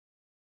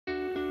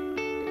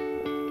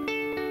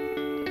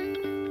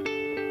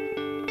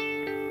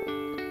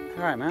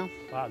All right, man.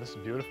 Wow, this is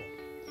beautiful.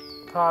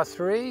 Par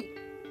 3,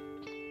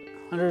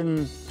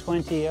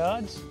 120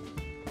 yards.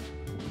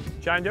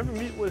 John, do you ever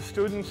meet with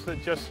students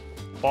that just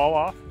fall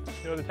off?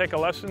 You know, they take a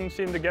lesson,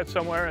 seem to get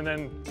somewhere, and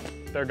then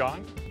they're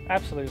gone?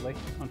 Absolutely,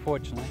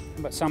 unfortunately.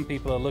 But some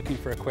people are looking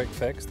for a quick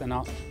fix. They're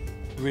not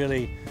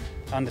really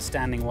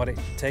understanding what it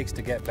takes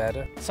to get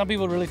better. Some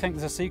people really think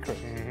there's a secret.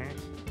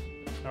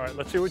 Mm-hmm. All right,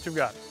 let's see what you've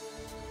got.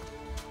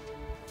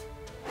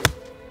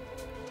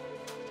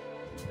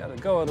 Got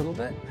to go a little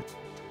bit.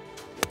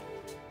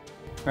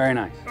 Very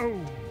nice.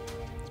 Oh.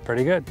 It's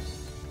pretty good.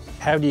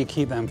 How do you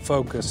keep them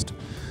focused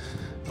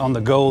on the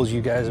goals you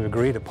guys have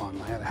agreed upon?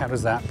 How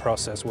does that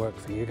process work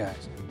for you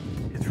guys?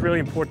 It's really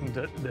important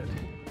that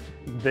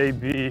they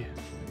be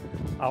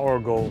our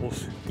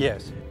goals.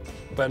 Yes,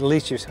 but at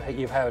least you've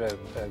had a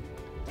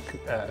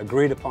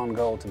agreed upon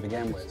goal to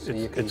begin with, so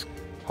you can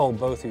hold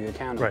both of you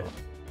accountable. Right.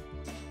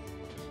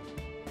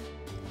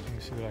 Let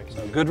me see what I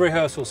can do. Good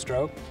rehearsal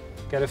stroke,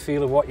 get a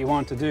feel of what you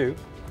want to do,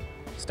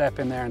 step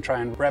in there and try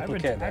and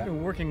replicate that. I've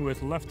been working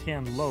with left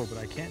hand low, but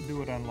I can't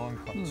do it on long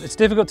putts. It's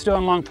difficult to do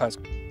on long putts.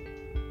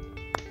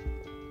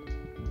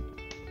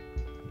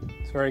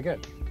 It's very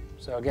good.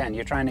 So again,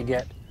 you're trying to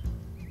get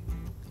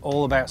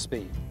all about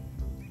speed.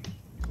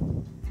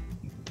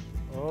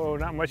 Oh,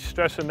 not much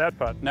stress in that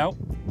putt. No,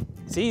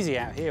 it's easy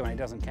out here when it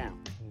doesn't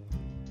count.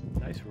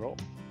 Nice roll.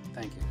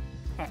 Thank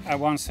you. I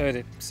once heard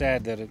it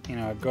said that a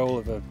goal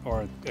of a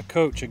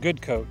coach, a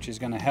good coach, is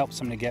going to help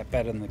somebody get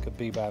better than they could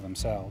be by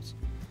themselves.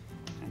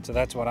 And so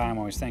that's what I'm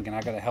always thinking.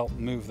 I've got to help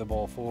move the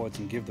ball forwards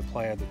and give the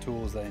player the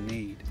tools they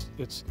need.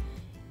 It's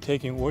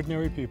taking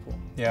ordinary people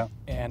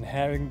and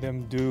having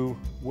them do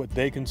what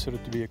they consider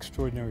to be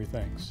extraordinary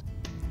things.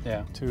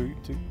 Yeah.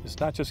 It's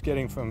not just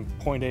getting from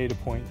point A to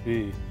point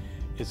B,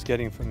 it's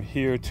getting from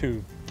here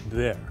to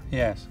there.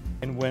 Yes.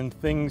 And when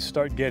things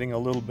start getting a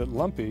little bit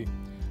lumpy,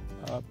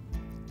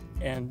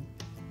 and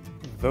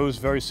those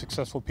very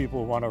successful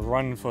people want to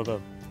run for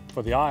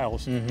the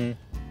aisles,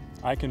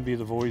 I can be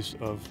the voice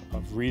of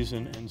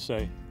reason and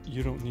say,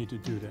 you don't need to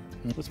do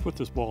that. Let's put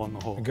this ball in the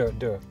hole. Go,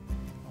 do it.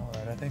 All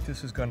right, I think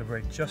this is going to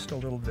break just a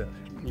little bit.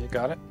 You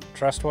got it.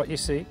 Trust what you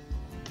see.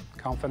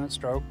 Confident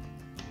stroke.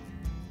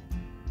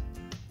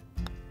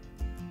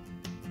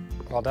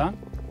 Well done.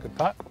 Good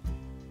putt.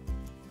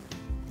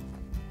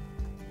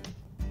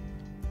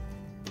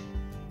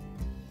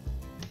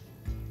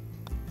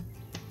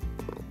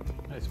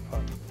 Nice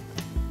putt.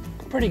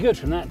 Pretty good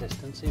from that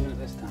distance, even at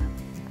this time.